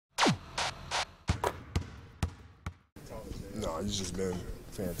No, he's just been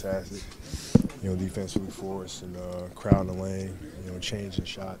fantastic. Defensively for us and crowding the lane, changing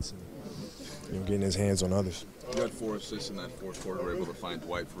shots and, getting his hands on others. You had 4 assists in that fourth quarter. Were able to find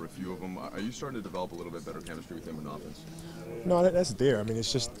Dwight for a few of them. Are you starting to develop a little bit better chemistry with him in offense? No, that's there. I mean,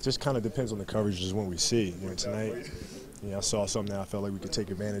 it's just kind of depends on the coverages when we see. Tonight, I saw something that I felt like we could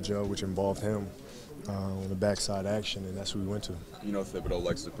take advantage of, which involved him on the backside action, and that's what we went to. Thibodeau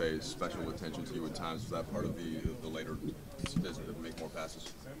likes to pay special attention to you at times. Was that part of the later visit to make more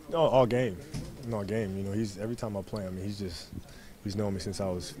passes? No, all game. He's every time I play him, he's known me since I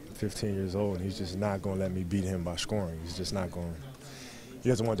was 15 years old, and he's just not going to let me beat him by scoring. He's just not going. He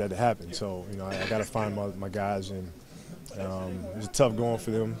doesn't want that to happen. So I got to find my guys, and it was tough going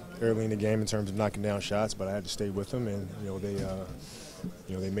for them early in the game in terms of knocking down shots, but I had to stay with them, and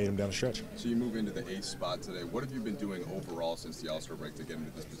they made him down the stretch. So you move into the 8th spot today. What have you been doing overall since the All-Star break to get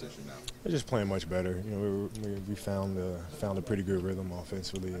into this position now? We're just playing much better. We found a pretty good rhythm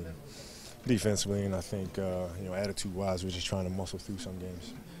offensively and defensively, and I think attitude-wise, we're just trying to muscle through some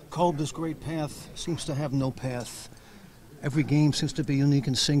games. Kolb, this great path seems to have no path. Every game seems to be unique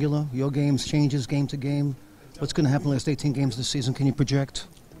and singular. Your game changes game to game. What's going to happen in the last 18 games of the season? Can you project?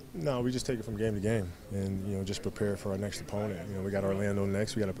 No, we just take it from game to game and, just prepare for our next opponent. We got Orlando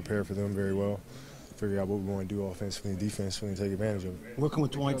next. We got to prepare for them very well, figure out what we want to do offensively and defensively and take advantage of it. Working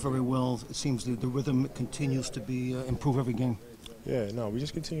with Dwight very well, it seems the rhythm continues to be improve every game. Yeah, no, we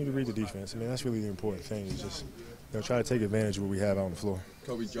just continue to read the defense. I mean, that's really the important thing is just try to take advantage of what we have out on the floor.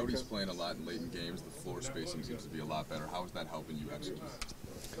 Kobe, Jody's playing a lot in late in games. The floor spacing seems to be a lot better. How is that helping you execute?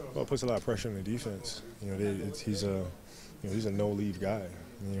 Well, it puts a lot of pressure on the defense. He's a no-leave guy.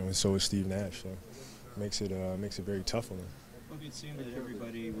 And so is Steve Nash. So makes it very tough on him. Well, it seemed that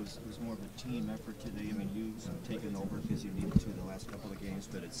everybody was more of a team effort today. I mean, you taken over because you needed to the last couple of games,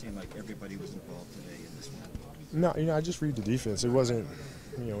 but it seemed like everybody was involved today in this one. No, I just read the defense. It wasn't,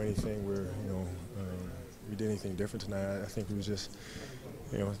 anything where, we did anything different tonight. I think it was just,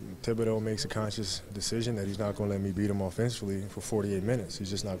 Thibodeau makes a conscious decision that he's not going to let me beat him offensively for 48 minutes. He's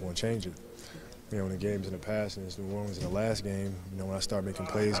just not going to change it. In the games in the past, and it's New Orleans in the last game, when I start making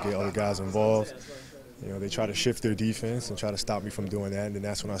plays, get other guys involved, they try to shift their defense and try to stop me from doing that, and then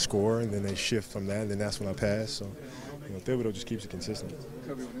that's when I score, and then they shift from that, and then that's when I pass. So, Thibodeau just keeps it consistent.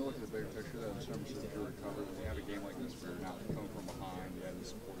 Kobe, when you look at the bigger picture, though, in terms of your recovery, when you have a game like this where you're not coming from behind, you have the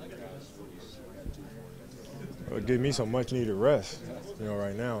supporting guys, what do you see? Well, it gives me some much-needed rest,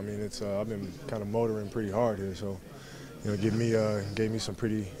 right now. I mean, I've been kind of motoring pretty hard here, so, gave me some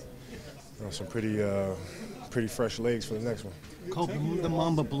pretty fresh legs for the next one. Kolb, the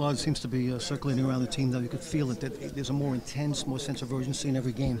Mamba blood seems to be circulating around the team, though. You could feel it, that there's a more intense, more sense of urgency in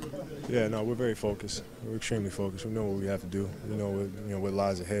every game. Yeah, no, we're very focused. We're extremely focused. We know what we have to do. We know what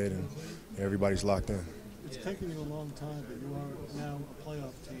lies ahead, and everybody's locked in. It's taken you a long time, but you are now a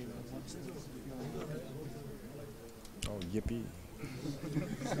playoff team. What's Oh, yippee.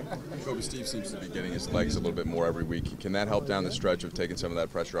 Kobe, Steve seems to be getting his legs a little bit more every week. Can that help down the stretch of taking some of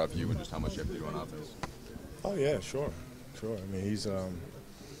that pressure off you and just how much you have to do on offense? Oh, yeah, sure. I mean, he's,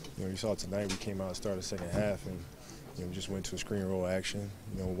 you saw tonight we came out and started the second half and, just went to a screen roll action,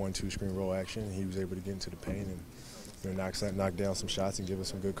 1-2 screen roll action. And he was able to get into the paint and, knock down some shots and give us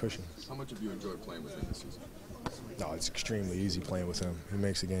some good cushion. How much have you enjoyed playing with him this season? No, it's extremely easy playing with him. He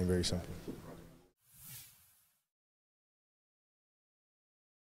makes the game very simple.